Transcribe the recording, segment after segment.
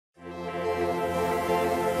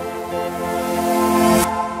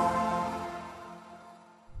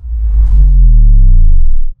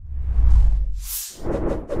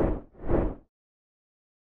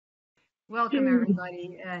welcome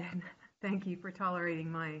everybody, and thank you for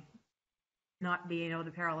tolerating my not being able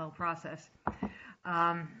to parallel process.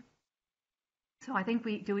 So I think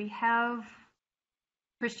we have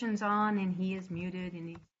Christian's on, and he is muted, and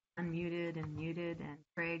he's unmuted and muted, and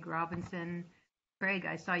Craig Robinson. Craig,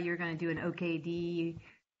 I saw you were going to do an OKD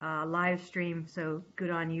live stream, so good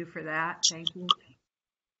on you for that. Thank you.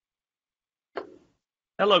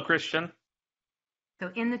 Hello, Christian.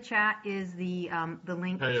 So in the chat is the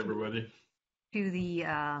link. Hey, everybody. To the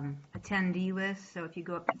attendee list. So if you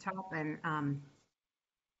go up to the top and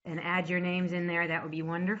add your names in there, that would be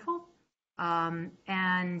wonderful.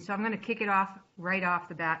 And so I'm going to kick it off right off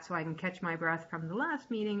the bat so I can catch my breath from the last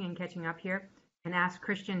meeting and catching up here, and ask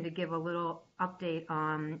Christian to give a little update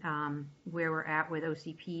on where we're at with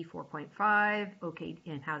OCP 4.5, OKD,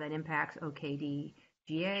 and how that impacts OKD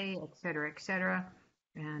GA, et cetera,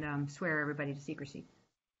 and swear everybody to secrecy.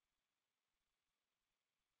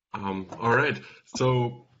 All right.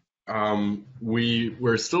 So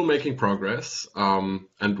we're still making progress,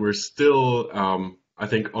 and we're still, I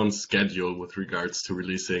think, on schedule with regards to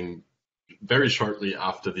releasing very shortly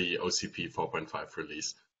after the OCP 4.5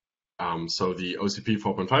 release. So the OCP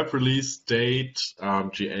 4.5 release date,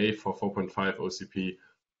 GA for 4.5 OCP,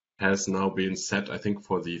 has now been set, I think,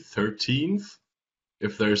 for the 13th.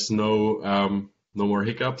 If there's no more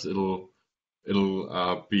hiccups, it'll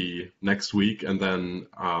be next week, and then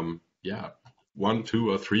 1, 2,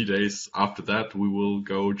 or 3 days after that, we will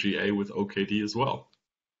go GA with OKD as well.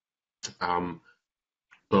 In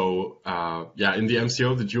the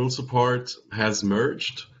MCO, the dual support has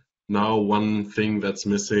merged. Now, one thing that's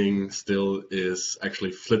missing still is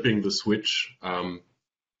actually flipping the switch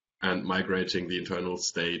and migrating the internal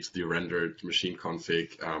state, the rendered machine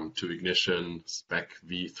config, to Ignition spec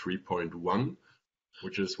v3.1,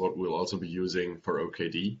 which is what we'll also be using for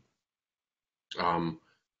OKD.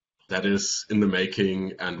 That is in the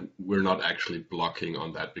making, and we're not actually blocking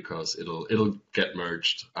on that because it'll get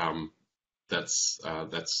merged.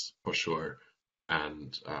 That's for sure,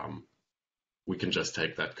 and we can just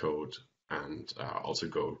take that code and also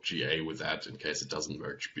go GA with that in case it doesn't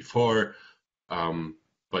merge before.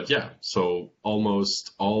 But yeah, so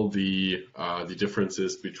almost all the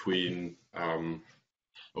differences between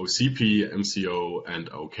OCP MCO and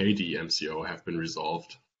OKD MCO have been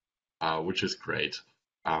resolved, which is great.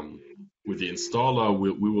 With the installer,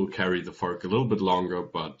 we will carry the fork a little bit longer,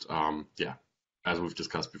 but as we've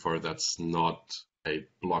discussed before, that's not a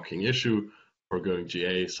blocking issue for going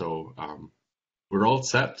GA. So we're all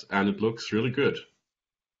set, and it looks really good.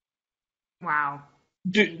 Wow.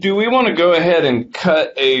 Do we want to go ahead and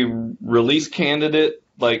cut a release candidate,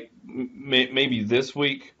 like maybe this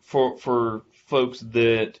week, for folks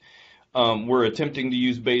that were attempting to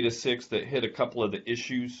use Beta 6 that hit a couple of the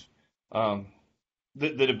issues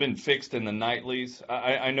that have been fixed in the nightlies?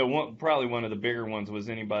 I know probably one of the bigger ones was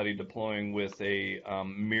anybody deploying with a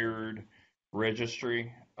mirrored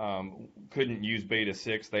registry. Couldn't use Beta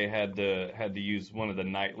 6. They had to use one of the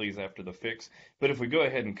nightlies after the fix. But if we go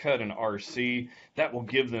ahead and cut an RC, that will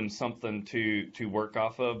give them something to work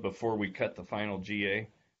off of before we cut the final GA.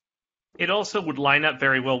 It also would line up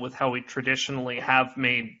very well with how we traditionally have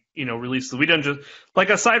made, releases. We don't just, like,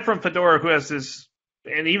 aside from Fedora, who has this,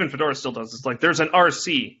 and even Fedora still does this, like, there's an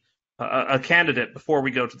RC, a candidate, before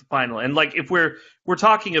we go to the final. And, like, if we're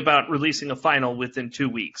talking about releasing a final within 2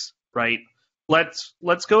 weeks, right,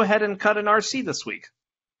 let's go ahead and cut an RC this week.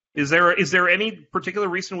 Is there any particular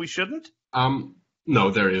reason we shouldn't?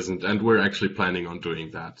 No, there isn't, and we're actually planning on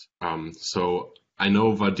doing that. So I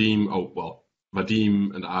know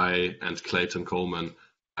Vadim and I and Clayton Coleman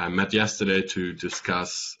met yesterday to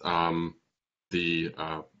discuss the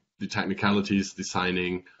technicalities, the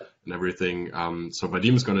signing, and everything. So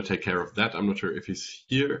Vadim is going to take care of that. I'm not sure if he's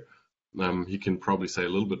here. He can probably say a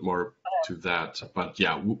little bit more to that. But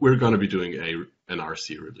yeah, we're going to be doing an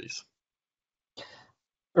RC release.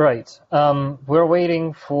 Right. We're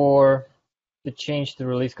waiting for the change to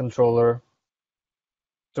release controller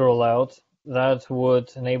to roll out. That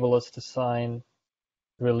would enable us to sign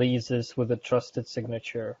releases with a trusted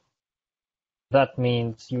signature. That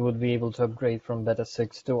means you would be able to upgrade from Beta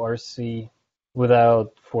 6 to RC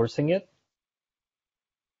without forcing it.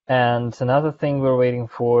 And another thing we're waiting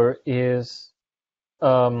for is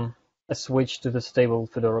a switch to the stable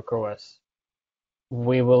Fedora CoreOS.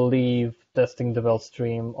 We will leave testing the Devel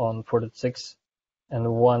stream on 4.6,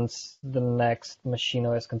 and once the next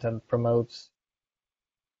MachineOS content promotes,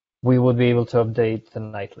 we would be able to update the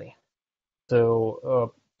nightly.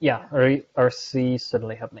 So RC is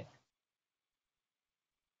certainly happening.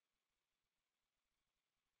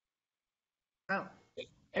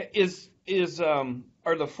 Is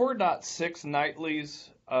Are the 4.6 nightlies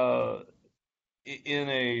in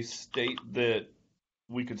a state that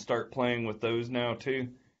we could start playing with those now too?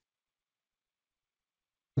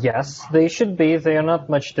 Yes, they should be. They are not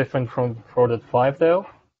much different from 4.5 though,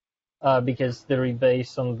 because the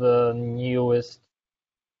rebase on the newest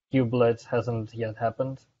kubelets hasn't yet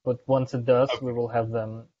happened. But once it does, we will have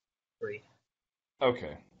them free.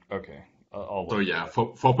 Okay. I'll So look yeah,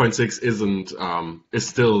 for 4.6 isn't is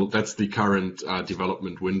still that's the current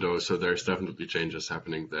development window. So there's definitely changes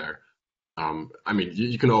happening there. I mean,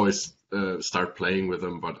 you can always start playing with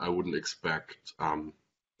them, but I wouldn't expect and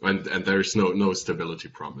there's no stability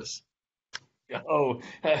promise. that. Oh,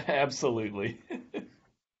 absolutely.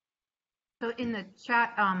 So in the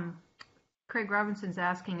chat, Craig Robinson's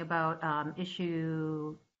asking about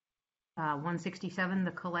issue 167,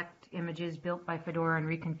 the collect images built by Fedora and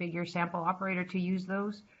reconfigure sample operator to use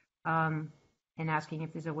those, and asking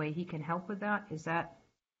if there's a way he can help with that. Is that?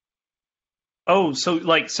 Oh,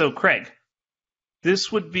 so Craig,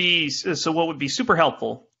 this would be, so what would be super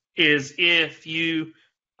helpful is if you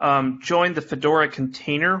join the Fedora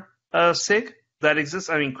container SIG that exists.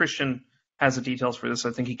 I mean, Christian has the details for this.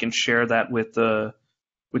 I think he can share that with the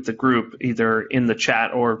group, either in the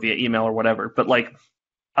chat or via email or whatever. But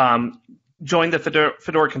join the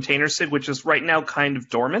Fedora container SIG, which is right now kind of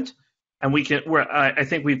dormant, and I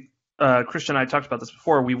think Christian and I talked about this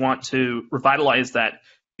before. We want to revitalize that,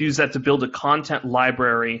 use that to build a content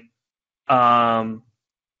library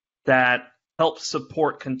that helps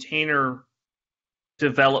support container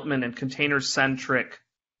development and container-centric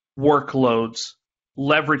workloads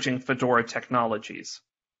leveraging Fedora technologies.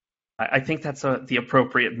 I think that's the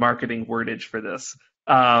appropriate marketing wordage for this.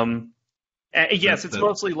 Yes, it's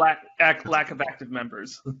mostly lack of active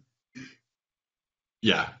members.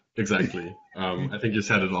 Yeah, exactly. I think you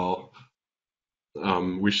said it all.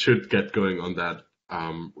 We should get going on that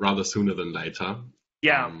rather sooner than later.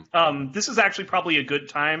 Yeah. This is actually probably a good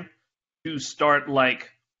time to start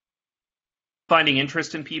finding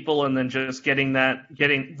interest in people and then just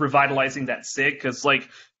revitalizing that SIG, because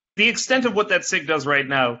the extent of what that SIG does right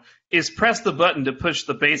now is press the button to push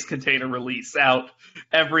the base container release out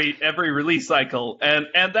every release cycle, and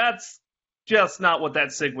that's just not what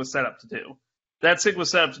that SIG was set up to do. That SIG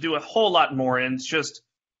was set up to do a whole lot more, and it's just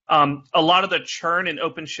a lot of the churn in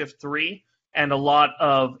OpenShift 3 and a lot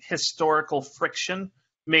of historical friction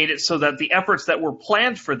made it so that the efforts that were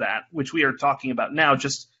planned for that, which we are talking about now,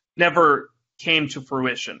 just never came to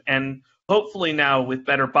fruition. And hopefully now, with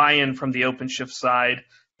better buy-in from the OpenShift side,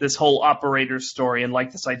 this whole operator story and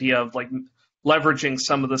this idea of leveraging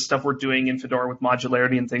some of the stuff we're doing in Fedora with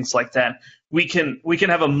modularity and things like that, we can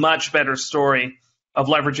have a much better story of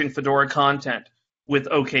leveraging Fedora content with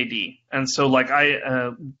OKD. And so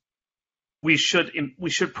we should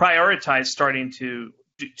prioritize starting to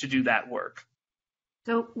do that work.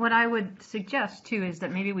 So what I would suggest too is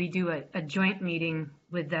that maybe we do a joint meeting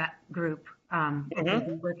with that group, with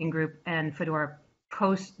the working group and Fedora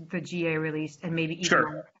post the GA release, and maybe even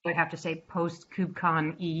I would have to say post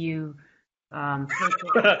KubeCon EU.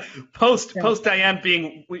 Post Diane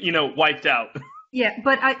being wiped out. Yeah,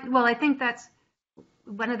 but I think that's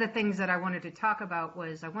one of the things that I wanted to talk about.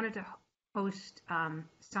 Was I wanted to host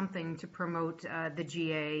something to promote the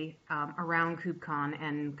GA around KubeCon,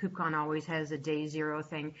 and KubeCon always has a day zero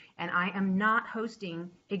thing, and I am not hosting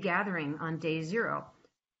a gathering on day zero.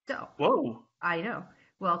 So whoa, I know.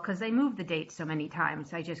 Well, because they moved the date so many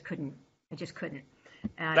times, I just couldn't.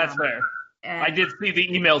 And, that's fair. I did see the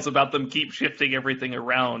emails about them keep shifting everything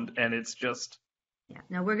around, and it's just. Yeah.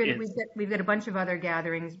 No, we've got a bunch of other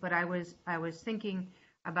gatherings, but I was thinking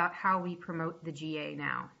about how we promote the GA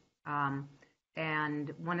now.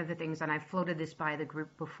 And one of the things, and I floated this by the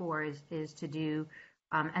group before, is to do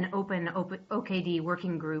an open OKD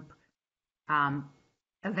working group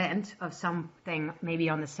event of something, maybe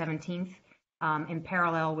on the 17th, in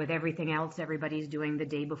parallel with everything else everybody's doing the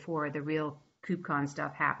day before the real KubeCon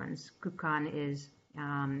stuff happens. KubeCon is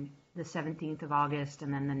the 17th of August,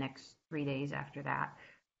 and then the next 3 days after that.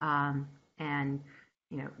 And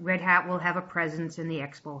Red Hat will have a presence in the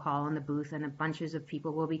expo hall in the booth, and bunches of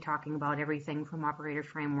people will be talking about everything from operator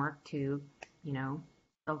framework to,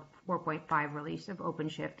 the 4.5 release of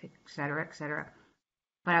OpenShift, et cetera.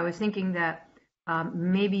 But I was thinking that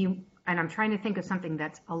maybe, and I'm trying to think of something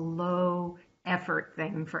that's a low effort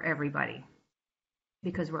thing for everybody,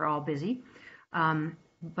 because we're all busy.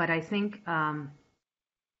 But I think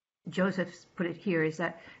Joseph's put it here, is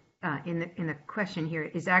that in the question here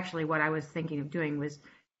is actually what I was thinking of doing, was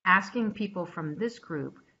asking people from this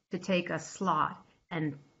group to take a slot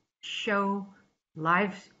and show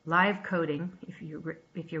live coding, if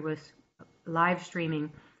you're with live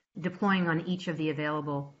streaming, deploying on each of the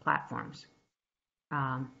available platforms.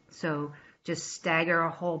 So just stagger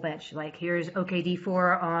a whole bunch. Like here's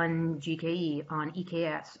OKD4 on GKE, on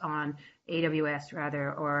EKS, on AWS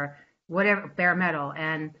rather, or whatever, bare metal,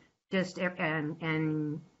 and just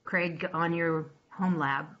and Craig on your home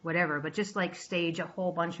lab, whatever. But just like stage a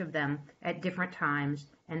whole bunch of them at different times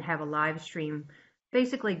and have a live stream,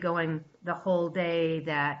 basically going the whole day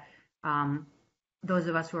that those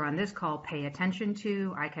of us who are on this call pay attention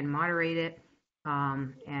to. I can moderate it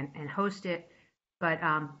and host it. But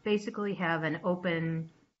basically have an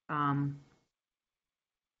open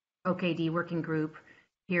OKD working group.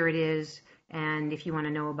 Here it is. And if you want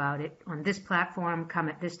to know about it on this platform, come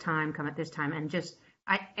at this time, and just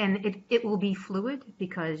it will be fluid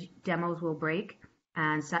because demos will break,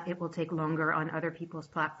 and so it will take longer on other people's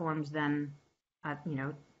platforms than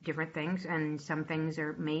different things. And some things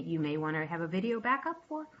you may want to have a video backup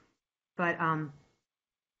for. But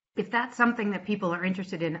if that's something that people are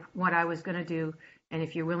interested in, what I was going to do, and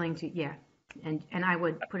if you're willing to, yeah, and I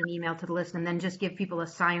would put an email to the list and then just give people a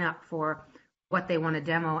sign up for what they want to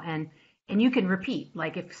demo, and you can repeat,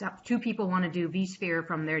 like if two people want to do vSphere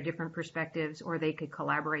from their different perspectives, or they could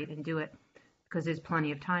collaborate and do it, because there's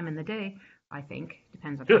plenty of time in the day, I think,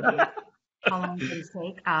 depends on how long things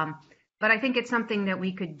take. But I think it's something that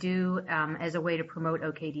we could do as a way to promote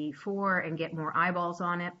OKD4 and get more eyeballs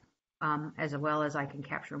on it. As well as I can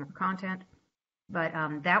capture more content. But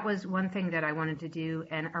that was one thing that I wanted to do.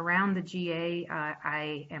 And around the GA,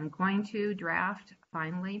 I am going to draft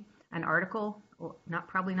finally an article,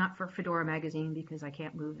 probably not for Fedora Magazine because I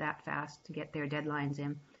can't move that fast to get their deadlines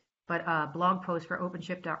in, but a blog post for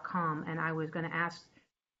OpenShift.com. And I was going to ask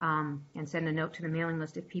and send a note to the mailing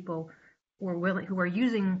list if people were willing, who are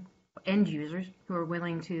using end users who are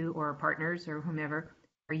willing to, or partners or whomever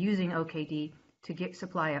are using OKD, to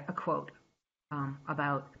supply a quote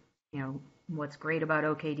about, what's great about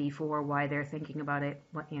OKD4, why they're thinking about it,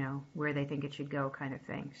 where they think it should go, kind of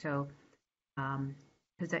thing. So,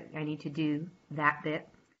 because I need to do that bit.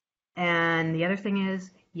 And the other thing is,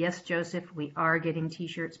 yes, Joseph, we are getting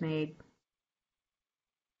T-shirts made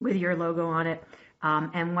with your logo on it.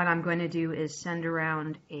 And what I'm going to do is send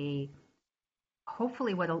around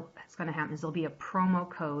hopefully what's going to happen is there'll be a promo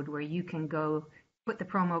code where you can go put the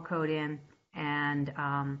promo code in and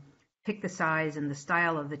pick the size and the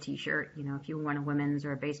style of the T-shirt, if you want a women's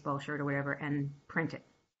or a baseball shirt or whatever, and print it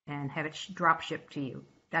and have it drop shipped to you.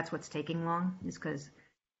 That's what's taking long, is because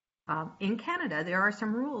in Canada there are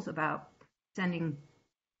some rules about sending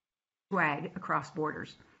swag across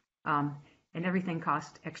borders, and everything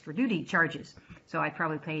costs extra duty charges. So I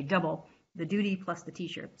probably pay double the duty plus the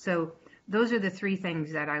T-shirt. So those are the three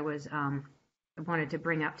things that I wanted to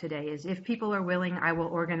bring up today. Is if people are willing, I will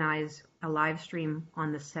organize a live stream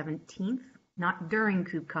on the 17th, not during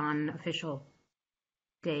KubeCon official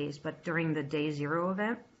days, but during the day zero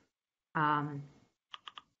event.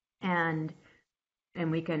 And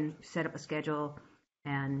we can set up a schedule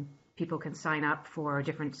and people can sign up for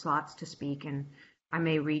different slots to speak, and I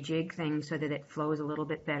may rejig things so that it flows a little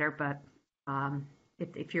bit better, but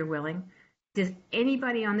if you're willing. Does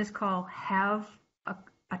anybody on this call have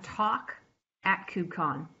a talk at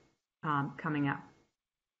KubeCon coming up?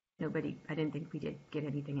 Nobody. I didn't think we did get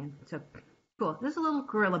anything in. So cool. There's a little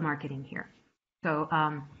guerrilla marketing here. So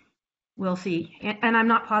we'll see. And I'm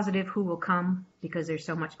not positive who will come because there's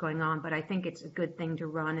so much going on, but I think it's a good thing to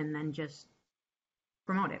run and then just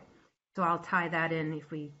promote it. So I'll tie that in,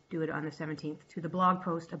 if we do it on the 17th, to the blog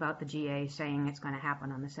post about the GA saying it's going to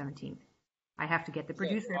happen on the 17th. I have to get the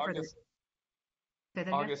producer for this.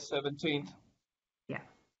 August 17th? Yeah.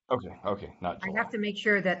 Okay, not July. I have to make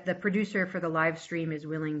sure that the producer for the live stream is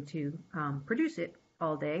willing to produce it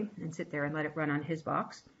all day and sit there and let it run on his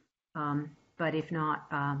box. But if not,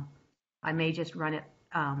 I may just run it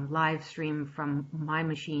live stream from my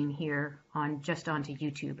machine here onto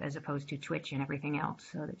YouTube as opposed to Twitch and everything else.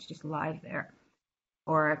 So it's just live there.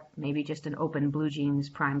 Or maybe just an open Blue Jeans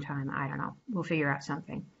prime time. I don't know. We'll figure out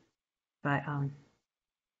something. But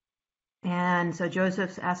and so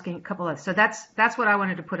Joseph's asking a couple of, so that's what I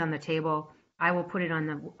wanted to put on the table. I will put it on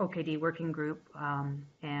the OKD working group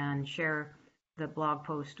and share the blog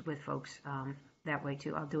post with folks that way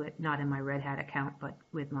too. I'll do it not in my Red Hat account, but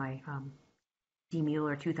with my D.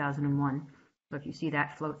 Mueller 2001. So if you see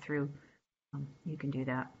that float through, you can do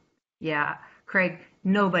that. Yeah, Craig,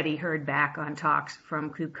 nobody heard back on talks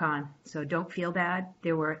from KubeCon, so don't feel bad.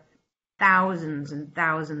 There were thousands and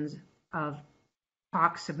thousands of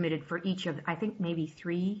talks submitted for each of, I think maybe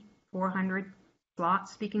 400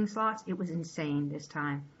 speaking slots. It was insane this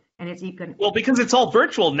time. And it's even, well, because it's all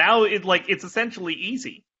virtual now, it's essentially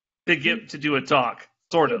easy. to do a talk,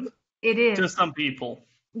 sort of, It is. to some people.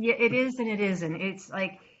 Yeah, it is and it isn't. It's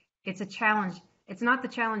like, it's a challenge. It's not the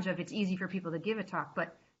challenge of it's easy for people to give a talk,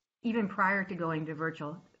 but even prior to going to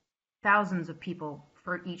virtual, thousands of people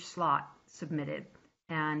for each slot submitted,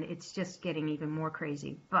 and it's just getting even more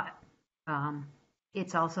crazy. But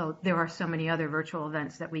it's also, there are so many other virtual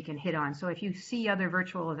events that we can hit on. So if you see other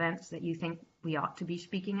virtual events that you think we ought to be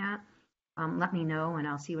speaking at, let me know and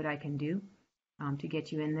I'll see what I can do to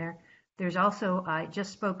get you in there. There's also, I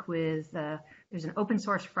just spoke with, there's an Open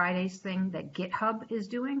Source Fridays thing that GitHub is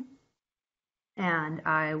doing. And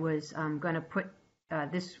I was going to put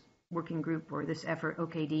this working group or this effort,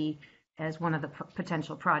 OKD, as one of the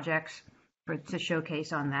potential projects to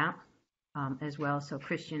showcase on that as well. So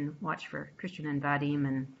Christian and Vadim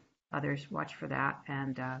and others watch for that.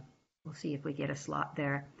 And we'll see if we get a slot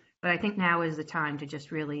there. But I think now is the time to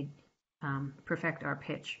just really perfect our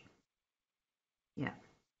pitch. Yeah.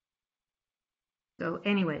 So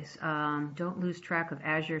anyways, don't lose track of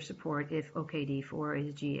Azure support if OKD4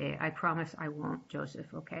 is GA. I promise I won't, Joseph,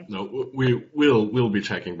 okay? No, we'll be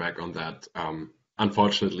checking back on that.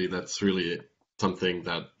 Unfortunately, that's really something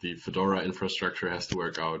that the Fedora infrastructure has to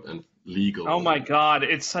work out, and legal. Oh my God,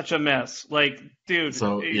 it's such a mess. Like, dude.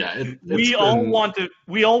 So yeah, we all want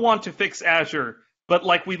to fix Azure, but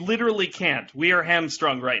like we literally can't. We are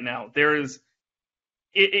hamstrung right now. There is.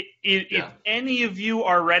 If any of you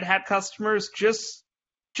are Red Hat customers, just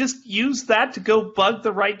use that to go bug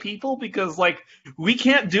the right people, because like we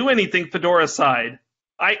can't do anything Fedora side.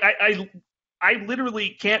 I literally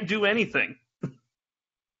can't do anything.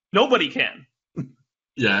 Nobody can.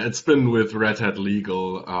 Yeah, it's been with Red Hat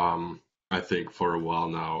legal, I think, for a while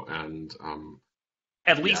now, and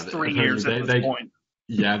at least 3 years at this point.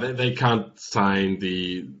 Yeah, they can't sign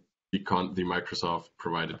the Microsoft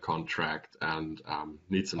provided contract, and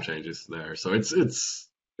need some changes there. So it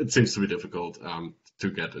seems to be difficult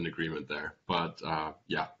to get an agreement there. But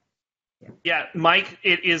yeah. Yeah, Mike,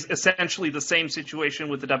 it is essentially the same situation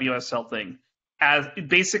with the WSL thing. As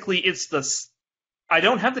basically, it's I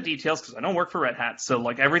don't have the details because I don't work for Red Hat, so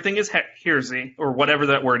like everything is hearsay or whatever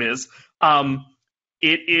that word is.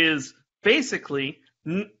 It is basically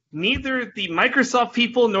neither the Microsoft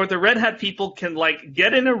people nor the Red Hat people can like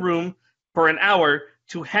get in a room for an hour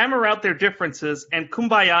to hammer out their differences and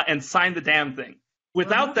kumbaya and sign the damn thing.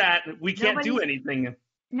 Without that, we can't do anything.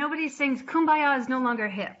 Nobody sings kumbaya is no longer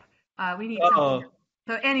hip. We need something.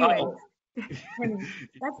 So anyway,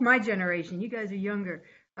 that's my generation. You guys are younger.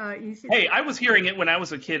 Hey, I was hearing it when I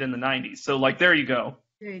was a kid in the 90s. So like, there you go.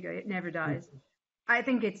 There you go. It never dies. I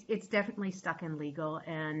think it's definitely stuck in legal,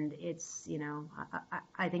 and it's,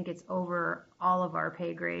 I think it's over all of our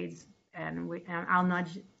pay grades, and I'll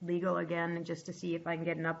nudge legal again just to see if I can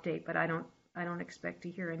get an update, but I don't expect to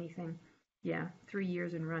hear anything. Yeah, 3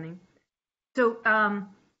 years in running. So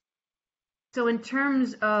in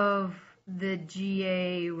terms of the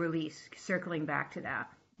GA release, circling back to that,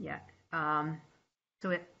 yeah.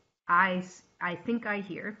 So I think I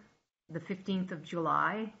hear the 15th of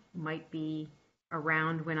July might be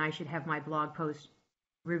around when I should have my blog post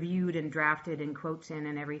reviewed and drafted and quotes in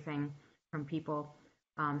and everything from people.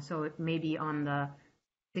 So it may be on the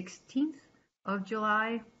 16th of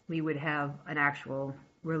July, we would have an actual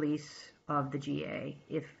release of the GA.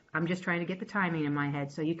 If I'm just trying to get the timing in my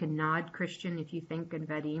head, so you can nod, Christian, if you think, and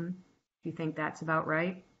Vadim, if you think that's about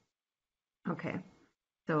right. Okay,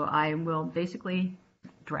 so I will basically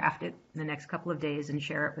draft it in the next couple of days and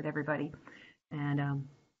share it with everybody. And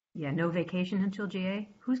yeah, no vacation until GA.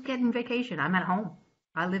 Who's getting vacation? I'm at home.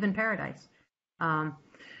 I live in paradise.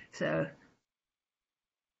 So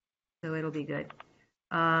it'll be good.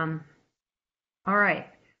 All right.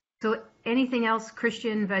 So anything else,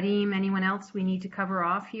 Christian, Vadim, anyone else we need to cover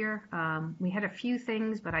off here? We had a few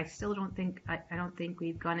things, but I still don't think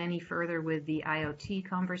we've gone any further with the IoT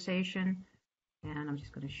conversation. And I'm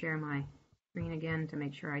just going to share my screen again to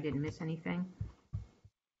make sure I didn't miss anything.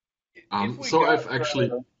 So I've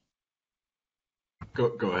actually.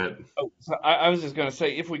 Go ahead. Oh, so I was just going to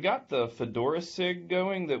say, if we got the Fedora SIG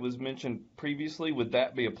going that was mentioned previously, would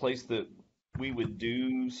that be a place that we would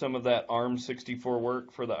do some of that ARM64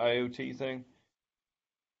 work for the IoT thing?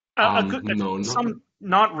 No,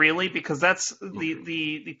 not really, because that's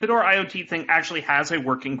the Fedora IoT thing actually has a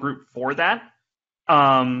working group for that.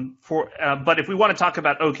 But if we want to talk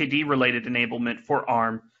about OKD related enablement for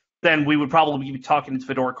ARM, then we would probably be talking to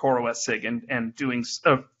Fedora CoreOS SIG and doing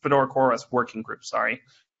Fedora CoreOS working group,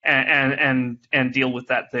 and deal with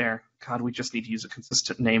that there. God, we just need to use a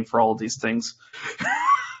consistent name for all of these things.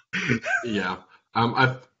 Yeah,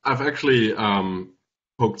 I've actually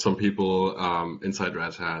poked some people inside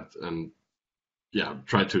Red Hat and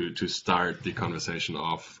try to start the conversation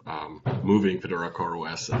of moving Fedora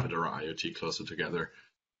CoreOS and Fedora IoT closer together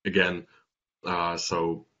again.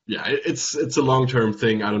 So yeah, it's a long-term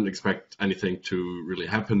thing. I don't expect anything to really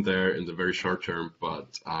happen there in the very short term,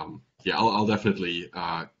 but yeah, I'll definitely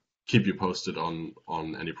keep you posted on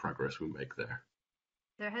any progress we make there.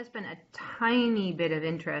 There has been a tiny bit of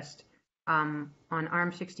interest on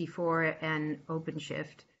ARM64 and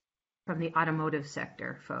OpenShift from the automotive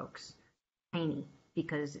sector folks. Tiny,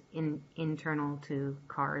 because internal to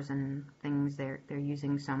cars and things, they're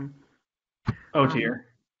using some. Oh dear.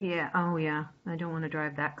 Yeah. Oh yeah. I don't want to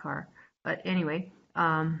drive that car. But anyway,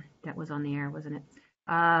 that was on the air, wasn't it?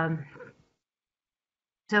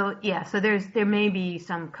 So yeah. So there may be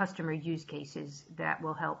some customer use cases that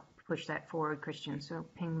will help push that forward, Christian. So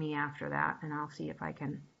ping me after that, and I'll see if I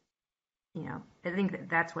can. I think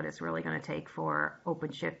that's what it's really going to take for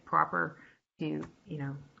OpenShift proper to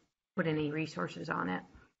put any resources on it.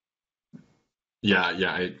 Yeah,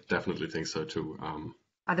 I definitely think so too.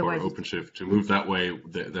 Otherwise, for OpenShift to move that way,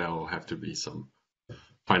 there'll have to be some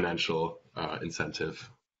financial incentive.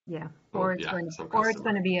 Yeah, or it's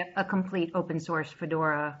going to be a complete open source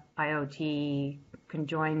Fedora IoT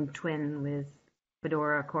conjoined twin with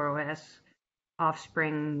Fedora CoreOS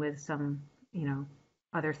offspring with some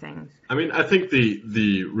other things. I mean, I think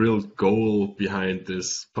the real goal behind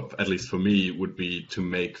this, at least for me, would be to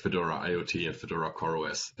make Fedora IoT and Fedora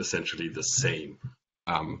CoreOS essentially the same.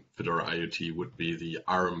 Fedora IoT would be the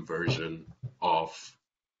ARM version of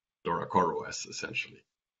Fedora CoreOS, essentially.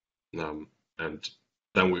 And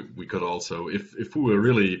then we could also, if we were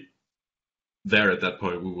really there at that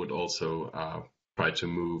point, we would also try to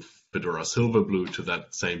move Fedora Silverblue to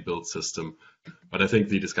that same build system. But I think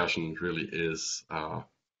the discussion really is,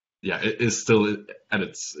 it is still at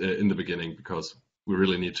its in the beginning, because we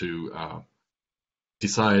really need to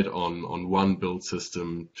decide on one build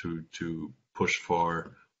system to push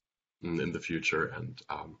for in the future. And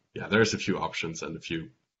there's a few options and a few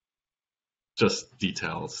just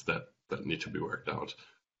details that need to be worked out.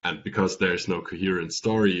 And because there's no coherent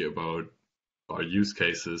story about our use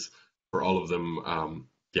cases for all of them,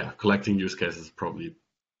 collecting use cases is probably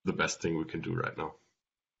the best thing we can do right now.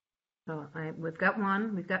 So we've got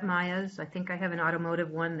one. We've got Maya's. I think I have an automotive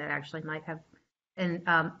one that actually might have. And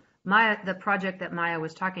Maya, the project that Maya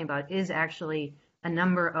was talking about, is actually a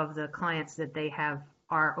number of the clients that they have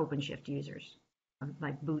are OpenShift users,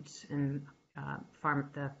 like Boots and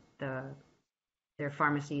their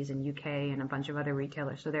pharmacies in UK and a bunch of other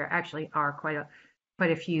retailers. So there actually are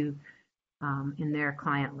quite a few in their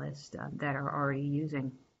client list that are already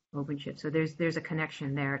using OpenShift. So there's a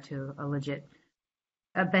connection there to a legit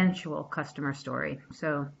eventual customer story.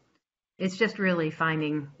 So it's just really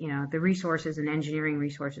finding the resources and engineering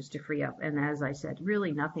resources to free up. And as I said,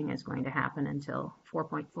 really nothing is going to happen until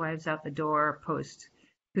 4.5 is out the door post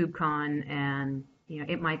KubeCon, and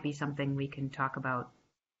it might be something we can talk about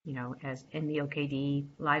as in the OKD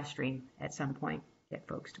live stream at some point, get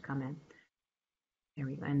folks to come in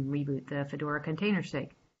and reboot the Fedora container sake.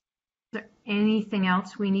 Is there anything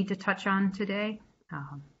else we need to touch on today?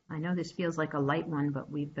 I know this feels like a light one, but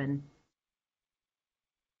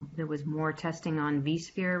there was more testing on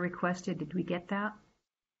vSphere requested. Did we get that?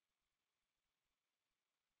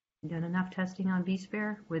 Done enough testing on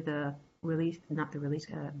vSphere with the release,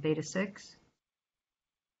 beta 6?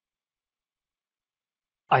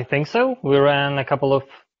 I think so. We ran a couple of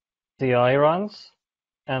CI runs,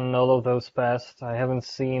 and all of those passed. I haven't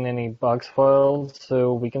seen any bugs filed,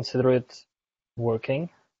 so we consider it working.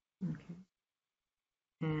 Okay.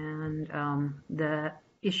 And the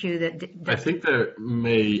issue that I think there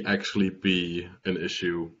may actually be an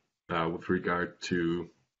issue with regard to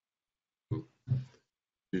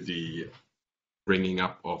the bringing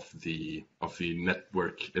up of the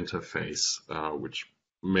network interface, which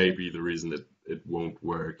may be the reason it won't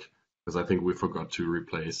work, because I think we forgot to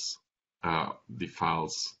replace the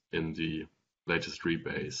files in the latest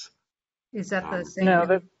rebase. Is that the same? No,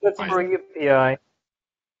 that's for UPI.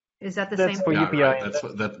 Is that the That's same? for Yeah, UPI.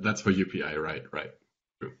 right. That's for UPI, right?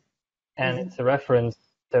 True. And it's a reference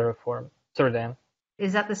Terraform. Sorry, Dan.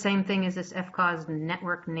 Is that the same thing as this FCOS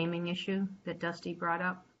network naming issue that Dusty brought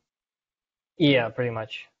up? Yeah, pretty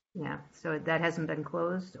much. Yeah. So that hasn't been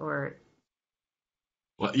closed, or?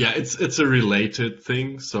 Well, yeah, it's a related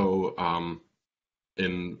thing. So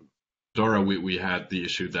in Fedora, we had the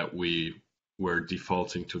issue that we were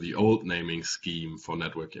defaulting to the old naming scheme for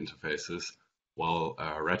network interfaces, while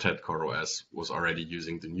Red Hat CoreOS was already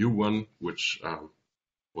using the new one, which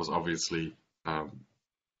was obviously, the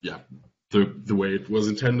way it was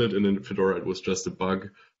intended, and in Fedora it was just a bug.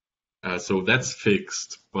 So that's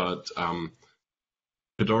fixed, but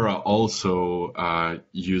Fedora also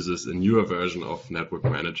uses a newer version of Network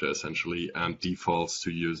Manager essentially and defaults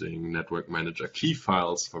to using Network Manager key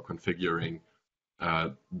files for configuring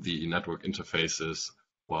the network interfaces,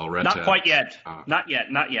 while Red Not Hat. quite yet. Not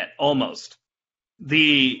yet. Almost.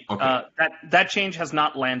 The Okay. that change has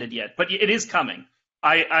not landed yet, but it is coming.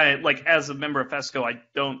 I like, as a member of FESCO, I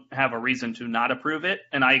don't have a reason to not approve it,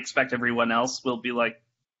 and I expect everyone else will be like,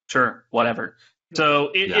 sure, whatever.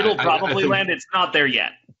 So it'll probably land. It's not there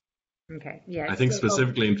yet. Okay. Yeah. I think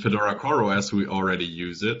specifically in Fedora CoreOS we already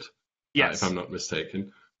use it, Yes. if I'm not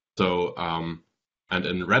mistaken. So and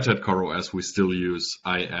in Red Hat CoreOS we still use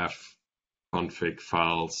if config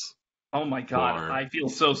files. Oh my God! I feel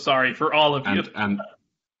so sorry for all of you.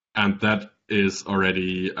 And that is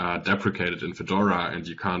already deprecated in Fedora, and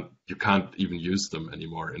you can't even use them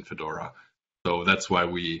anymore in Fedora. So that's why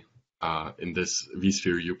we in this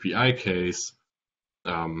vSphere UPI case,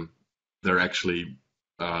 they're actually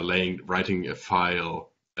writing a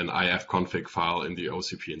file, an ifconfig file in the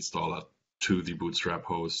OCP installer to the Bootstrap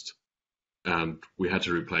host, and we had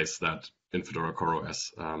to replace that in Fedora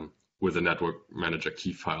CoreOS with a network manager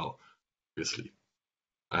key file, obviously.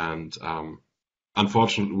 And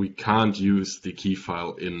unfortunately, we can't use the key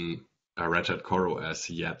file in Red Hat CoreOS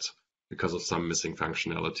yet because of some missing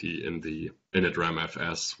functionality in the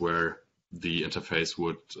initramfs, where the interface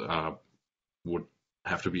would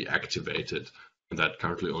have to be activated, and that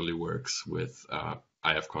currently only works with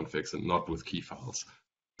ifconfigs and not with key files.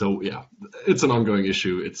 So yeah, it's an ongoing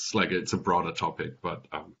issue. It's a broader topic, but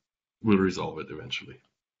we'll resolve it eventually.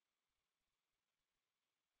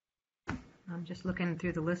 I'm just looking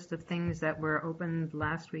through the list of things that were opened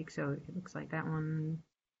last week, so it looks like that one.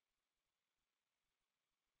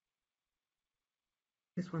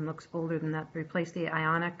 This one looks older than that. Replace the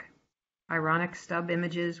ironic stub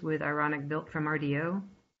images with ironic built from RDO.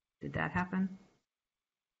 Did that happen?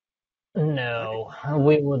 No,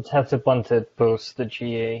 we would have to punt it post the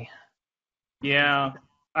GA. Yeah,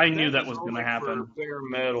 I knew that was going to happen. For bare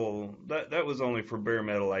metal, that was only for bare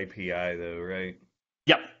metal API though, right?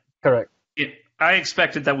 Yep. Correct. I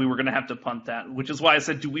expected that we were going to have to punt that, which is why I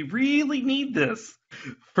said, do we really need this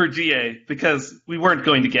for GA? Because we weren't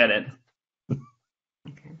going to get it.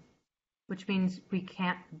 Okay. Which means we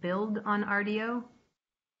can't build on RDO?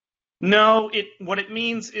 No, what it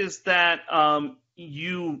means is that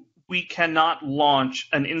we cannot launch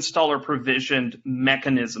an installer provisioned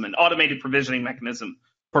mechanism, an automated provisioning mechanism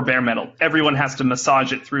for bare metal. Everyone has to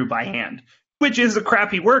massage it through by hand, which is a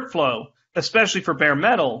crappy workflow, especially for bare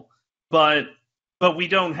metal, but we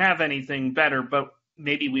don't have anything better, but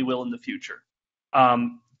maybe we will in the future.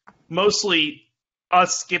 Mostly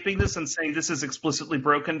us skipping this and saying this is explicitly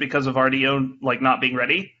broken because of RDO not being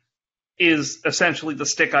ready is essentially the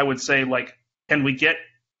stick. I would say, can we get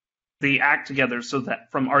the act together so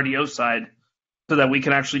that from RDO side, so that we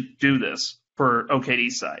can actually do this for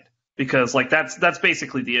OKD side? Because that's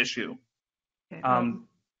basically the issue. Okay, well,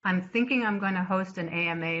 I'm thinking I'm going to host an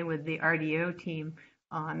AMA with the RDO team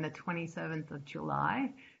on the 27th of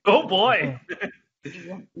July. Oh boy! It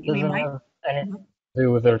doesn't have anything to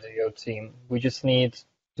do with RDO team. We just need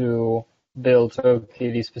to build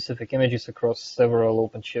OKD specific images across several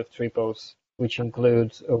OpenShift repos, which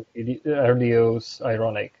includes RDO's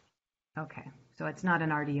ironic. Okay, so it's not an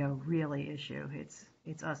RDO really issue.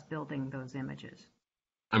 It's us building those images.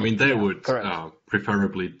 I mean, they would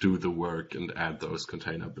preferably do the work and add those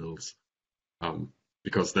container builds,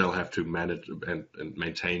 because they'll have to manage and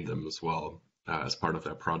maintain them as well as part of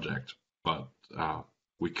their project. But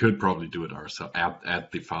we could probably do it ourselves, add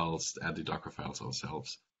the files, add the Docker files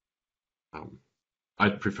ourselves.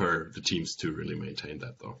 I'd prefer the teams to really maintain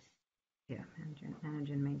that, though. Yeah, manage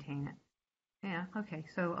and maintain it. Yeah, okay,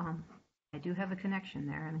 so I do have a connection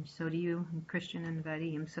there, and so do you, Christian and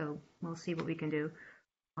Vadim, so we'll see what we can do.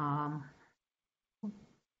 All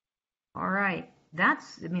right,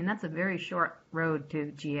 that's a very short road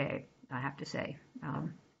to GA, I have to say.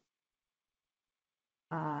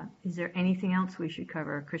 Is there anything else we should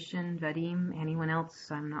cover? Christian, Vadim, anyone else?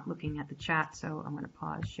 I'm not looking at the chat, so I'm going to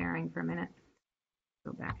pause sharing for a minute.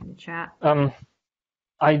 Go back in the chat.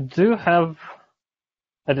 I do have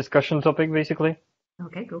a discussion topic, basically.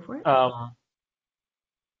 Okay, go for it.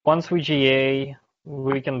 Once we GA,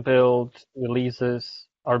 we can build releases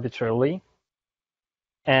arbitrarily,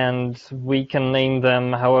 and we can name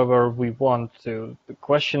them however we want to. The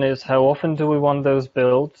question is, how often do we want those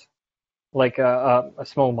built? Like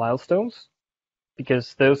small milestones?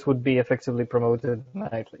 Because those would be effectively promoted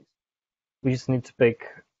nightly. We just need to pick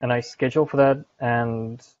a nice schedule for that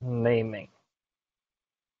and naming.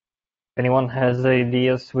 If anyone has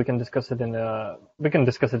ideas, we can discuss it we can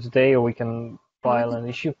discuss it today, or we can file an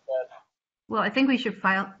issue for that. Well, I think we should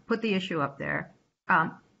put the issue up there,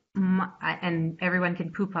 and everyone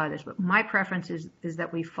can poo-pah this. But my preference is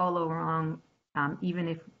that we follow along, even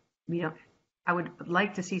if we don't. I would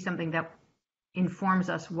like to see something that informs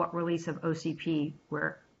us what release of OCP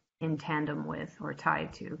we're in tandem with or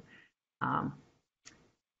tied to. I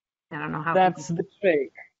don't know how. That's the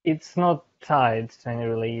trick. It's not tied to any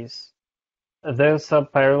release. Those are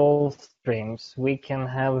parallel streams. We can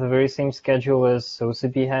have the very same schedule as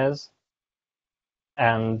OCP has,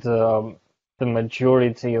 and the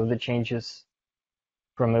majority of the changes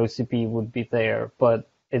from OCP would be there,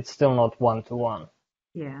 but it's still not one-to-one.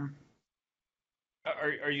 Yeah.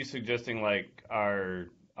 Are you suggesting like our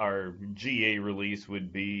GA release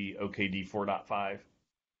would be OKD 4.5?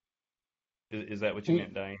 Is that what you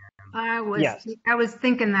meant, Diane? Yes. I was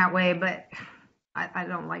thinking that way, but I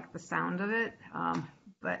don't like the sound of it,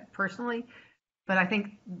 but personally. But I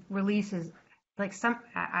think release is like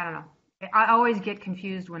I don't know. I always get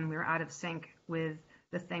confused when we're out of sync with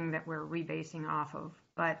the thing that we're rebasing off of.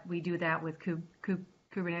 But we do that with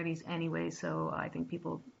Kubernetes anyway, so I think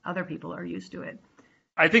other people are used to it.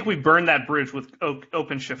 I think we burned that bridge with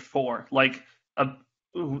OpenShift 4. Like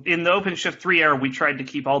in the OpenShift 3 era, we tried to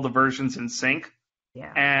keep all the versions in sync.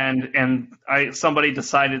 Yeah. And somebody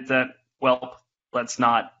decided that, well, let's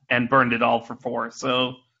not, and burned it all for 4.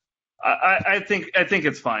 So I think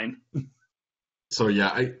it's fine. So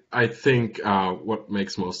yeah, I think what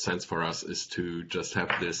makes most sense for us is to just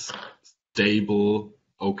have this stable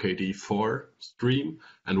OKD4 stream,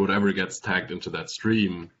 and whatever gets tagged into that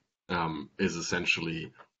stream is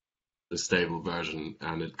essentially the stable version,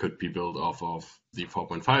 and it could be built off of the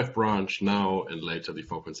 4.5 branch now and later the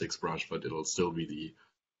 4.6 branch, but it'll still be the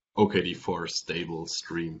OKD4 stable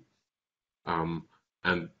stream.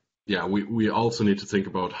 And yeah, we also need to think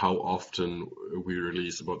about how often we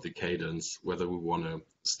release, about the cadence, whether we want to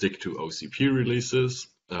stick to OCP releases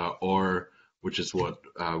or, which is what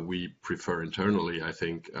we prefer internally, I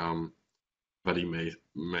think. Vadim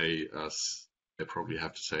may I probably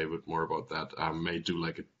have to say a bit more about that, may do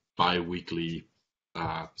like a bi-weekly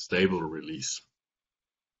stable release.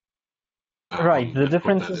 Right, the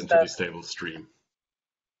difference is that the stable stream.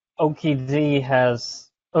 OKD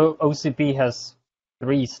OCP has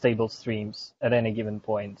 3 stable streams at any given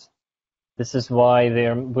point. This is why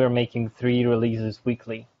we're making 3 releases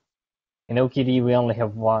weekly. In OKD we only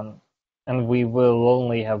have 1, and we will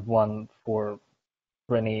only have 1 for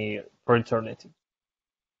eternity.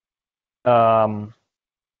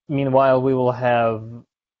 Meanwhile, we will have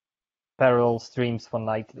parallel streams for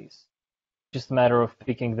nightlies. Just a matter of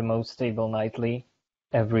picking the most stable nightly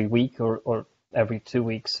every week or every 2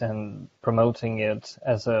 weeks and promoting it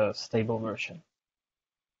as a stable version.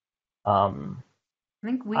 I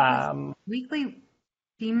think weekly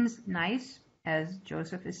seems nice, as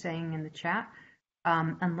Joseph is saying in the chat,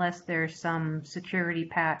 unless there's some security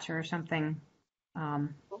patch or something.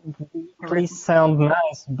 Please sound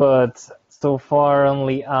nice, but so far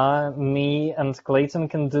only me and Clayton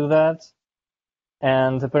can do that.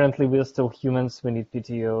 And apparently we're still humans, we need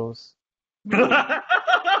PTOs.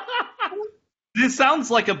 This sounds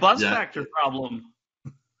like a buzz factor problem.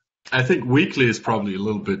 I think weekly is probably a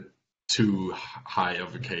little bit too high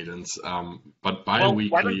of a cadence, but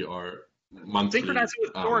bi-weekly or monthly. Synchronize it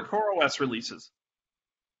with Fedora CoreOS releases.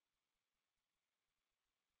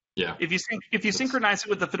 Yeah. If you synchronize it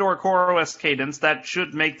with the Fedora CoreOS cadence, that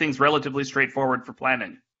should make things relatively straightforward for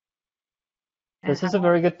planning. This is a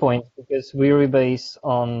very good point, because we rebase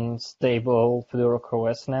on stable Fedora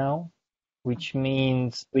CoreOS now, which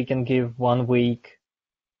means we can give 1 week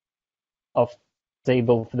of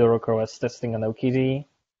stable Fedora CoreOS testing on OKD,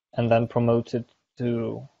 and then promote it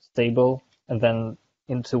to stable, and then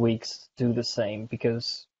in 2 weeks do the same,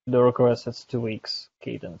 because Fedora CoreOS has 2 weeks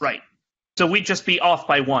cadence. Right. So we'd just be off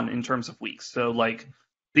by 1 in terms of weeks. So like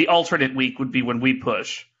the alternate week would be when we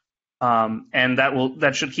push. And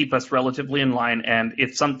that should keep us relatively in line. And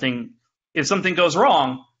if something goes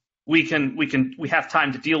wrong, we have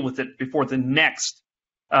time to deal with it before the next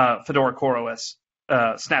Fedora CoreOS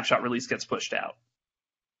snapshot release gets pushed out.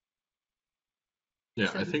 Yeah,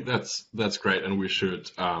 I think that's great, and we should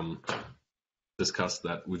discuss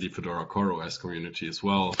that with the Fedora CoreOS community as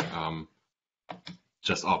well.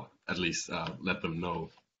 Just at least let them know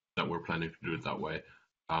that we're planning to do it that way.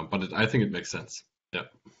 But I think it makes sense. Yeah.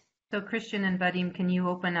 So Christian and Vadim, can you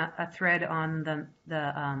open a thread on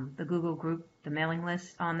the Google group, the mailing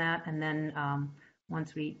list on that, and then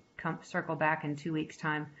once we circle back in 2 weeks'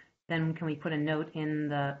 time, then can we put a note in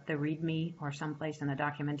the README or someplace in the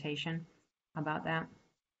documentation about that?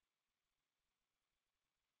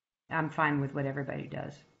 I'm fine with what everybody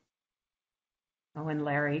does. Oh, and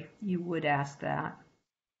Larry, you would ask that.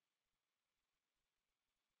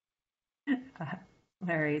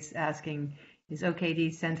 Larry's asking, is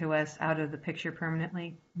OKD CentOS out of the picture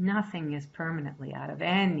permanently? Nothing is permanently out of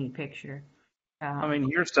any picture. I mean,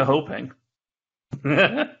 here's to hoping.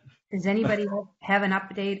 Yeah, Does anybody have an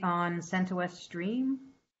update on CentOS Stream?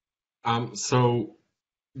 So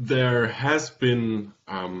there has been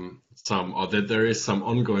there is some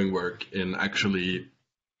ongoing work in actually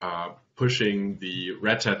pushing the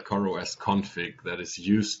Red Hat CoreOS config that is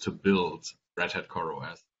used to build Red Hat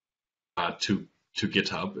CoreOS to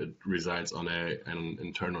GitHub. It resides on an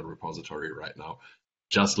internal repository right now,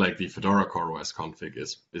 just like the Fedora CoreOS config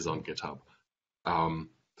is on GitHub.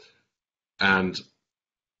 And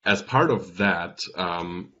as part of that,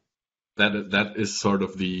 that is sort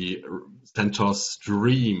of the CentOS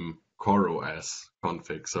Stream CoreOS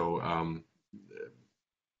config. So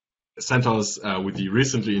CentOS, with the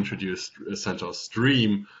recently introduced CentOS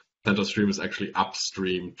Stream is actually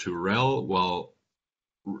upstream to RHEL, while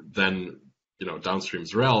then downstream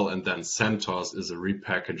is RHEL, and then CentOS is a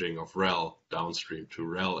repackaging of RHEL downstream to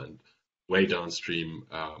RHEL and way downstream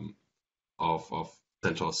of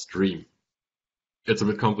CentOS Stream. It's a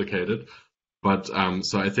bit complicated, but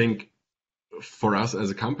so I think for us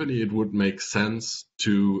as a company, it would make sense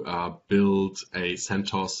to build a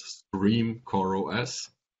CentOS Stream CoreOS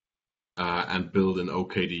and build an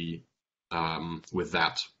OKD with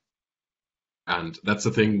that. And that's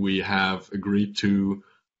the thing we have agreed to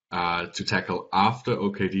tackle after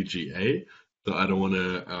OKD GA. So I don't want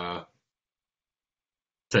to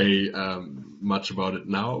say much about it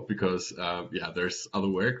now because there's other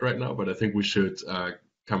work right now. But I think we should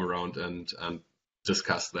come around and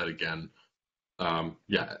discuss that again.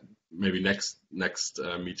 Maybe next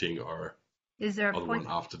meeting or Is there a other point?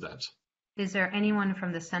 one after that. Is there anyone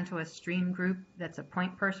from the CentOS Stream group that's a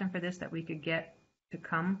point person for this that we could get to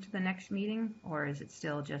come to the next meeting, or is it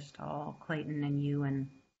still just all Clayton and you and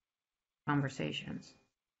conversations?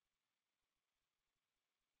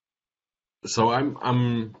 So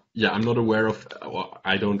I'm not aware of.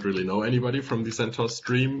 I don't really know anybody from the CentOS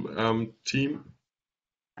Stream team.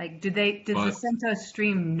 Like, does the CentOS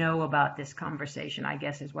Stream know about this conversation, I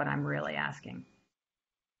guess is what I'm really asking.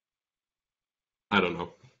 I don't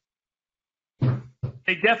know.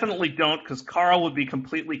 They definitely don't, because Carl would be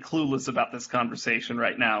completely clueless about this conversation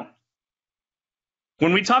right now.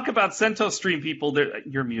 When we talk about CentOS Stream people,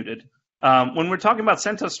 you're muted. When we're talking about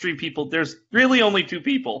CentOS Stream people, there's really only two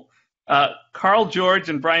people, Carl George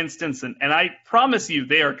and Brian Stinson. And I promise you,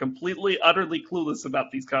 they are completely, utterly clueless about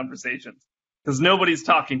these conversations, because nobody's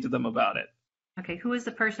talking to them about it. Okay, who is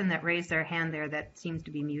the person that raised their hand there that seems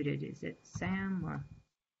to be muted? Is it Sam or?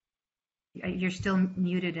 You're still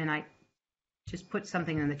muted, and I just put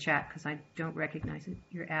something in the chat because I don't recognize it.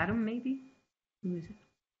 You're Adam, maybe? Who is it?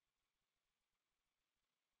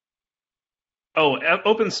 Oh,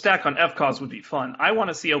 OpenStack on FCOS would be fun. I want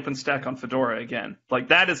to see OpenStack on Fedora again. Like,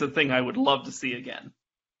 that is a thing I would love to see again.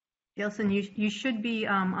 Gilson, you should be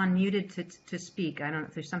unmuted to speak. I don't know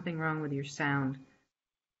if there's something wrong with your sound.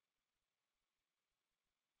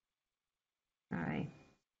 All right.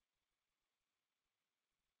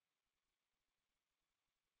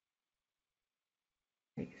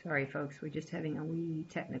 Sorry, folks. We're just having a wee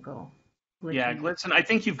technical glitch. Yeah, Blitzen, I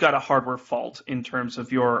think you've got a hardware fault in terms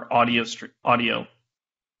of your audio.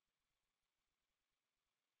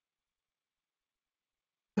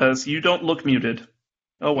 Because you don't look muted.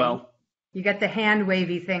 Oh, well. You got the hand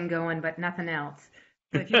wavy thing going, but nothing else.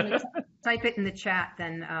 So if you want to type it in the chat,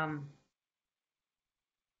 then...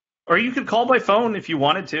 Or you could call by phone if you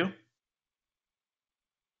wanted to.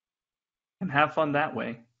 And have fun that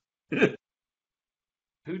way.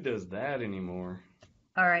 Who does that anymore?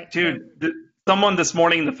 All right. Dude, someone this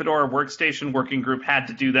morning in the Fedora Workstation working group had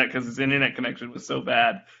to do that because his internet connection was so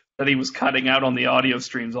bad that he was cutting out on the audio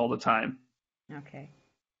streams all the time.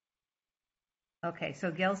 Okay,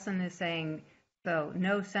 so Gelson is saying, so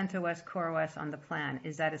no CentOS CoreOS on the plan.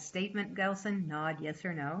 Is that a statement, Gelson? Nod yes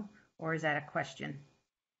or no? Or is that a question?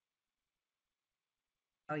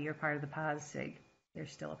 Oh, you're part of the POSSIG.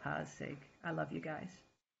 There's still a POSSIG. I love you guys.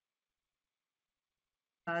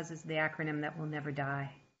 POS is the acronym that will never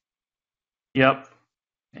die. Yep,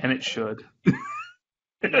 and it should.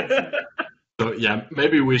 So yeah,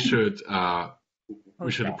 maybe we should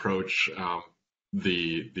approach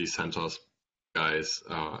the CentOS guys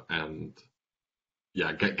and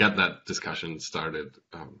get that discussion started.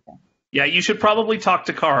 Yeah, you should probably talk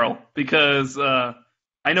to Carl because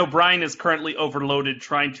I know Brian is currently overloaded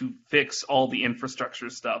trying to fix all the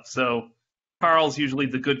infrastructure stuff. So Carl's usually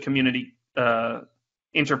the good community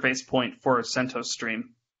interface point for CentOS Stream.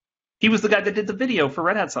 He was the guy that did the video for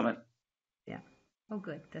Red Hat Summit. Yeah. Oh,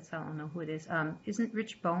 good. That's how I'll know who it is. Isn't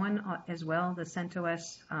Rich Bowen as well the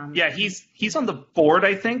CentOS? Yeah, he's on the board,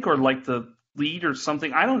 I think, or like the lead or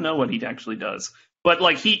something. I don't know what he actually does, but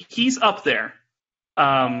like he's up there.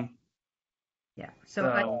 Yeah.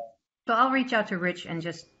 So I'll reach out to Rich and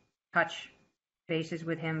just touch bases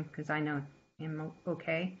with him because I know him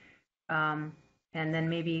okay. And then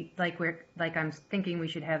maybe like I'm thinking we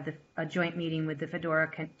should have a joint meeting with the Fedora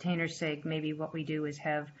Container SIG. Maybe what we do is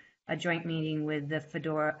have a joint meeting with the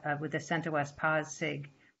Fedora with the CentOS POS SIG,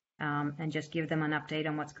 and just give them an update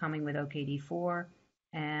on what's coming with OKD4,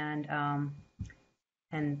 and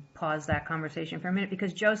pause that conversation for a minute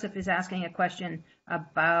because Joseph is asking a question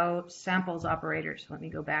about samples operators. Let me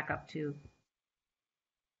go back up to.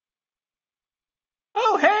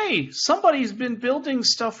 Oh, hey, somebody's been building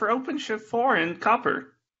stuff for OpenShift 4 in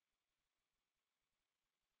Copper.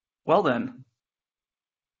 Well then.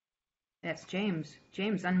 That's James.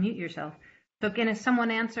 James, unmute yourself. So can someone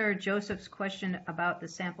answer Joseph's question about the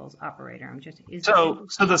samples operator? So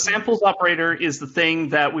the samples operator is the thing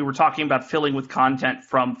that we were talking about filling with content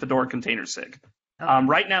from Fedora Container SIG. Okay.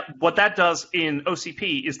 Right now, what that does in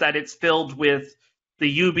OCP is that it's filled with the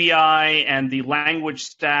UBI and the language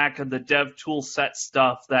stack and the dev toolset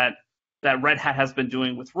stuff that Red Hat has been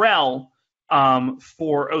doing with RHEL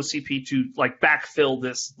for OCP to like backfill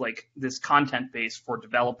this content base for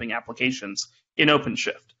developing applications in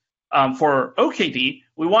OpenShift. For OKD,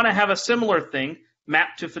 we want to have a similar thing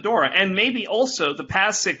mapped to Fedora, and maybe also the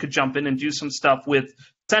PASSIG could jump in and do some stuff with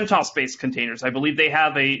CentOS-based containers. I believe they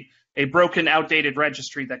have a broken, outdated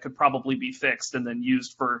registry that could probably be fixed and then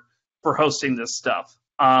used for hosting this stuff.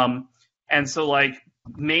 And so like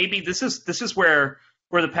maybe this is where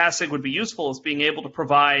the PASSIG would be useful, is being able to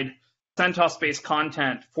provide CentOS-based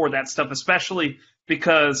content for that stuff, especially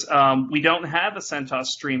because we don't have a CentOS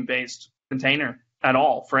stream-based container at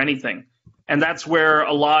all for anything. And that's where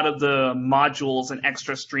a lot of the modules and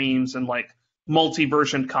extra streams and like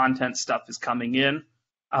multi-version content stuff is coming in.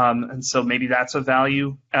 And so maybe that's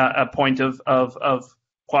a point of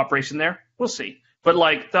cooperation there. We'll see. But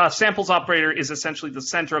like the samples operator is essentially the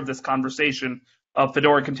center of this conversation of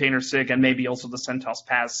Fedora Container SIG and maybe also the CentOS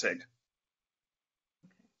PAS SIG.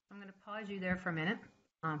 I'm going to pause you there for a minute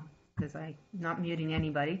because I'm not muting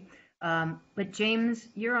anybody. But James,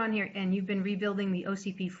 you're on here and you've been rebuilding the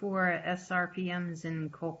OCP4 SRPMs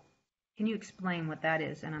in Copr. Can you explain what that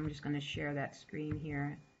is? And I'm just going to share that screen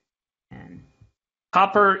here. And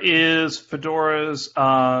Copr is Fedora's.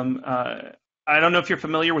 I don't know if you're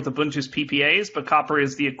familiar with Ubuntu's PPAs, but Copr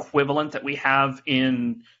is the equivalent that we have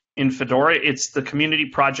in Fedora. It's the community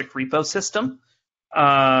project repo system.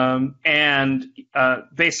 And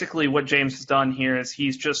basically what James has done here is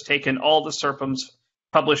he's just taken all the SRPMs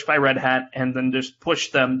published by Red Hat and then just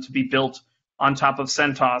pushed them to be built on top of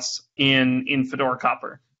CentOS in Fedora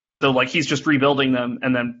Copr. So like he's just rebuilding them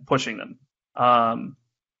and then pushing them.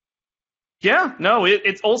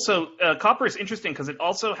 It's also Copr is interesting because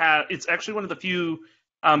it's actually one of the few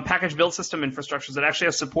package build system infrastructures that actually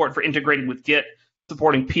has support for integrating with Git,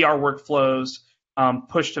 supporting PR workflows,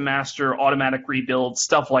 push to master, automatic rebuild,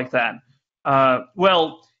 stuff like that.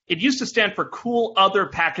 It used to stand for Cool Other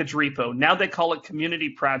Package Repo. Now they call it Community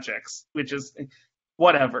Projects, which is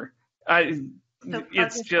whatever. I'm going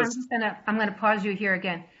to pause you here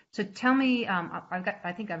again. So tell me,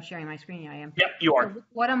 I think I'm sharing my screen. I am. Yep, you are. So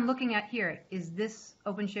what I'm looking at here, is this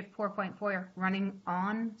OpenShift 4.4 running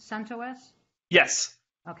on CentOS? Yes.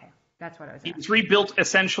 Okay, that's what I was asking. It's rebuilt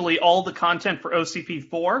essentially all the content for OCP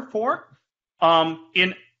 4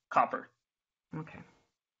 in Copr. Okay.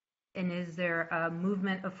 And is there a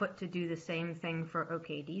movement afoot to do the same thing for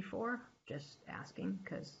OKD4? Just asking,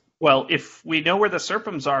 because. Well, if we know where the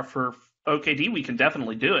SRPMs are for OKD, we can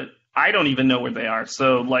definitely do it. I don't even know where they are.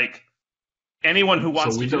 So, like, anyone who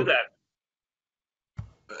wants to do that.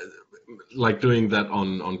 Like doing that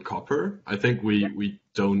on Copr, I think we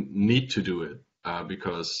don't need to do it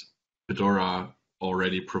because Fedora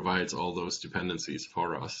already provides all those dependencies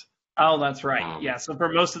for us. Oh, that's right. Yeah, so for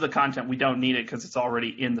most of the content, we don't need it because it's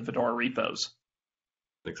already in the Fedora repos.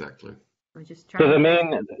 Exactly. This is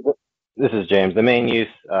James. The main use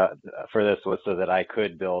for this was so that I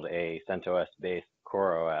could build a CentOS-based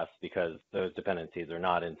CoreOS because those dependencies are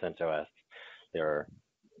not in CentOS.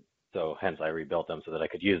 So hence I rebuilt them so that I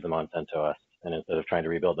could use them on CentOS. And instead of trying to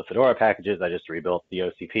rebuild the Fedora packages, I just rebuilt the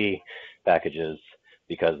OCP packages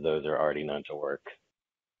because those are already known to work.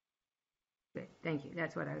 Good. Thank you.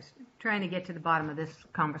 That's what I was trying to get to the bottom of this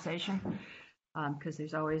conversation, because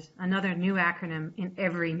there's always another new acronym in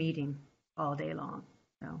every meeting all day long.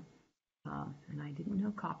 So, and I didn't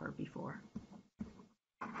know Copr before.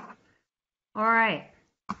 All right.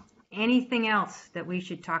 Anything else that we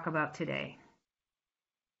should talk about today?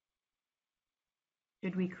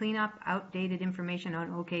 Should we clean up outdated information on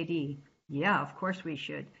OKD? Yeah, of course we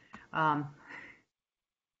should.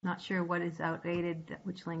 Not sure what is outdated,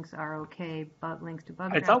 which links are okay, but links to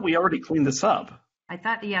bug I thought we already cleaned this up. I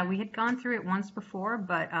thought, yeah, we had gone through it once before,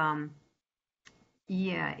 but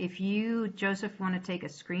yeah, if you, Joseph, want to take a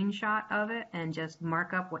screenshot of it and just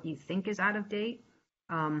mark up what you think is out of date,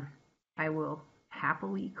 I will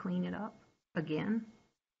happily clean it up again.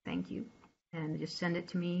 Thank you. And just send it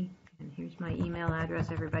to me. And here's my email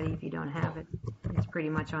address, everybody, if you don't have it. It's pretty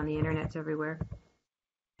much on the internet. It's everywhere.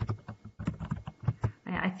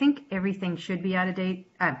 I think everything should be out of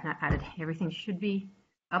date. Not out of date. Everything should be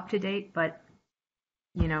up to date, but,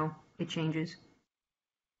 you know, it changes.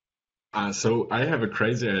 So I have a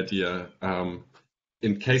crazy idea.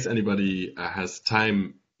 In case anybody has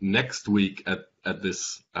time next week at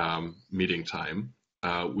this meeting time,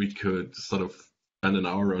 we could sort of spend an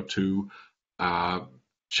hour or two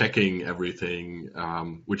checking everything,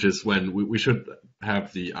 which is when we should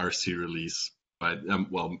have the RC release by,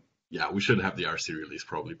 well, yeah, we should have the RC release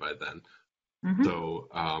probably by then. Mhm.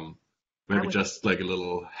 So maybe just like a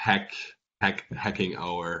little hacking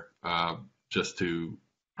hour just to.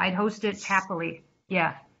 I'd host it happily.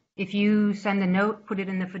 Yeah. If you send a note, put it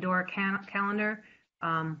in the Fedora calendar,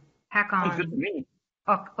 hack Sounds good to on. me.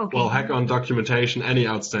 Okay. Well, hack on documentation, any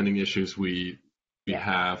outstanding issues we Yeah.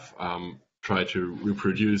 have, try to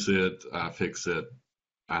reproduce it, fix it,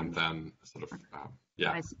 and then sort of,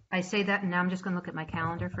 yeah. I say that, and now I'm just going to look at my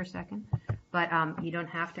calendar for a second. But you don't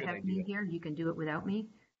have to Good have me idea. here. You can do it without me.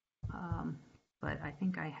 But I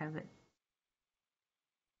think I have it.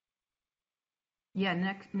 Yeah,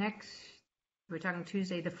 next, we're talking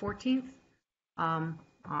Tuesday the 14th.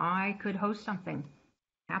 I could host something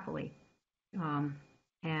happily.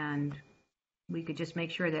 And we could just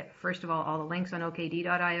make sure that, first of all the links on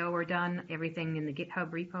okd.io are done, everything in the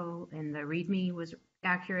GitHub repo and the README was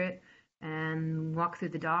accurate, and walk through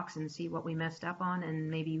the docs and see what we messed up on,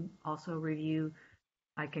 and maybe also review.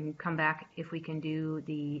 I can come back if we can do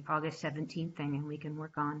the August 17th thing, and we can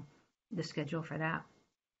work on the schedule for that.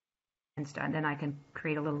 And then I can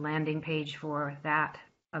create a little landing page for that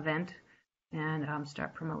event and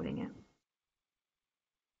start promoting it.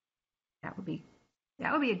 That would be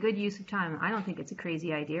a good use of time. I don't think it's a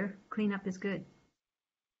crazy idea. Cleanup is good.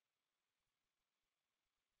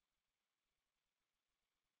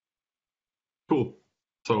 Cool.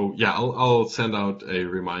 So yeah, I'll send out a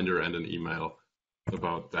reminder and an email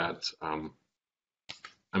about that.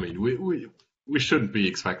 I mean, we shouldn't be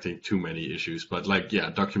expecting too many issues, but like, yeah,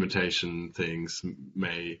 documentation things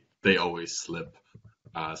they always slip.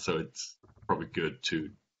 So it's probably good to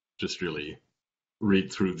just really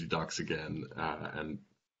read through the docs again, and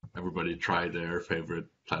everybody try their favorite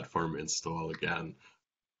platform install again,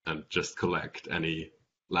 and just collect any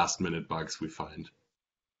last minute bugs we find.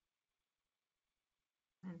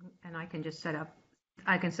 And I can just set up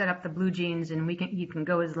the blue jeans, and you can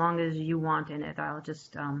go as long as you want in it. I'll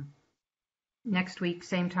just next week,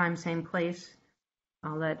 same time, same place.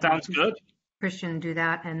 I'll let Sounds good. Christian do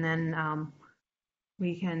that, and then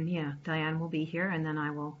we can, yeah, Diane will be here, and then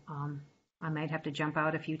I will, I might have to jump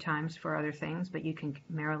out a few times for other things, but you can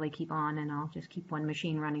merrily keep on, and I'll just keep one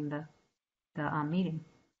machine running the meeting.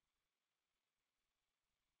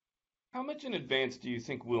 How much in advance do you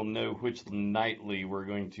think we'll know which nightly we're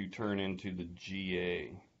going to turn into the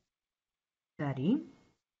GA? Study.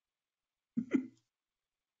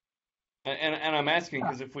 And I'm asking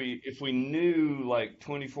because if we knew like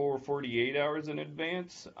 24 or 48 hours in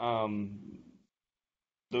advance,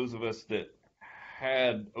 those of us that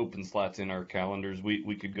had open slots in our calendars,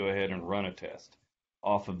 we could go ahead and run a test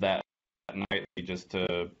off of that nightly just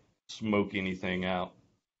to smoke anything out.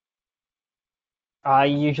 I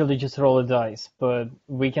usually just roll a dice, but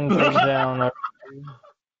we can take down.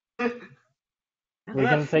 We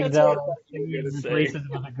can take That's down what I thought you were gonna say. replaces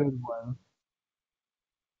with a good one.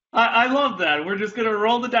 I love that. We're just gonna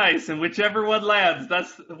roll the dice, and whichever one lands,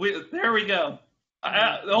 there we go.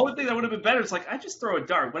 The only thing that would have been better is like I just throw a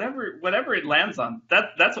dart, whatever it lands on.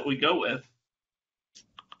 That's what we go with.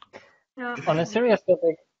 On a serious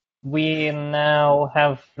topic, we now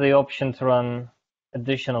have the option to run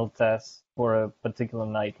additional tests for a particular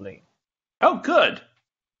nightly. Oh, good.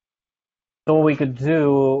 So what we could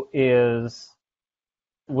do is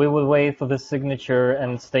we would wait for the signature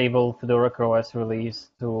and stable Fedora CoreOS release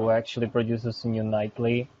to actually produce us a new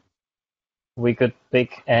nightly. We could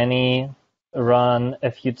pick any, run a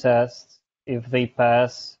few tests. If they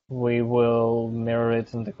pass, we will mirror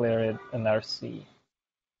it and declare it an RC.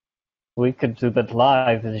 We could do that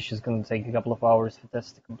live. It's just going to take a couple of hours for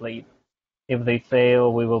tests to complete. If they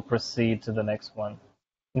fail, we will proceed to the next one.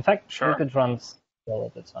 In fact, we Sure. could run several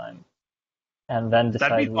at a time and then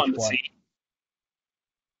That'd be decide fun which to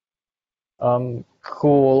one. see.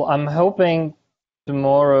 Cool. I'm hoping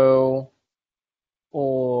tomorrow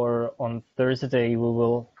or on Thursday we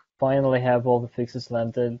will finally have all the fixes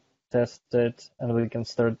landed, tested, and we can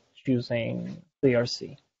start choosing the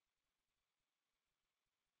RC.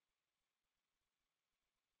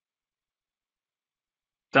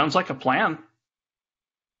 Sounds like a plan.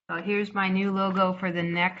 Here's my new logo for the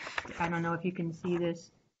next, I don't know if you can see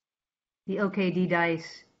this, the OKD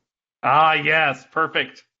dice. Ah, yes,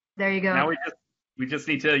 perfect. There you go. Now we just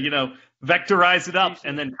need to, vectorize it up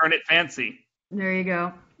and then turn it fancy. There you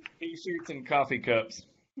go. T-shirts and coffee cups.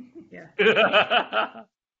 Yeah.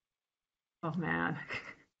 Come Oh man.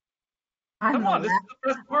 I'm on, the this is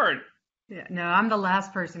the best part. Yeah, no, I'm the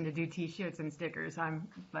last person to do T-shirts and stickers.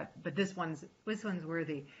 But this one's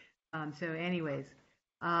worthy. So, anyways,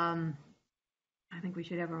 I think we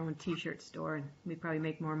should have our own T-shirt store, and we'd probably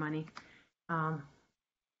make more money.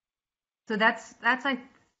 So that's I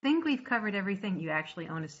think we've covered everything. You actually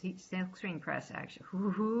own a silkscreen press, actually.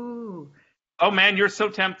 Woohoo! Oh man, you're so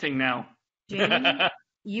tempting now. Jamie,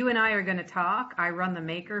 you and I are going to talk. I run the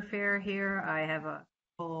Maker Fair here. I have a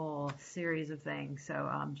whole series of things. So,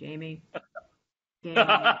 Jamie.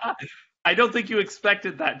 I don't think you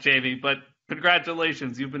expected that, Jamie, but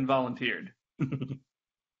congratulations, you've been volunteered.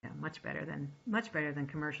 Yeah, much better than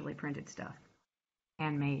commercially printed stuff,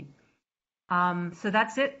 handmade. So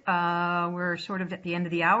that's it. We're sort of at the end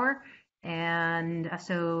of the hour, and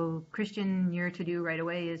so Christian, your to-do right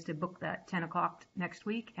away is to book that 10 o'clock next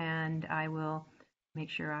week, and I will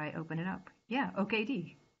make sure I open it up. Yeah,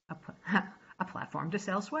 OKD, a platform to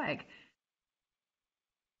sell swag.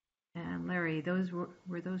 And Larry, those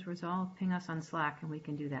were those resolved? Ping us on Slack, and we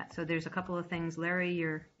can do that. So there's a couple of things, Larry,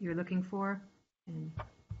 you're looking for, and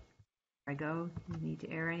before I go, you need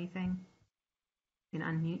to air anything. You can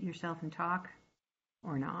unmute yourself and talk,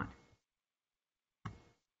 or not.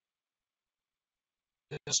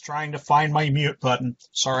 Just trying to find my mute button.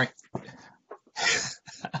 Sorry.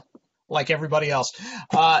 Like everybody else.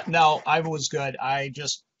 No, I was good. I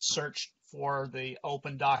just searched for the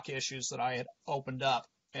open doc issues that I had opened up,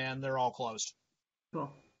 and they're all closed. Cool.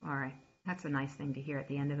 All right. That's a nice thing to hear at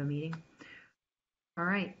the end of a meeting. All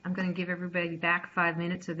right. I'm going to give everybody back 5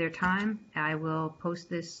 minutes of their time. I will post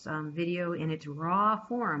this video in its raw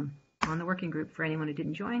form on the working group for anyone who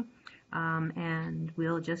didn't join. And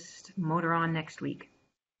we'll just motor on next week.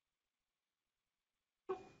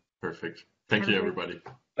 Perfect. Thank you, everybody.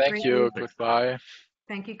 Thank you. Goodbye.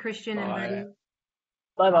 Thank you, Christian and Bye.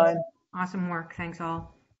 Buddy. Bye bye. Awesome work. Thanks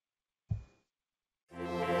all.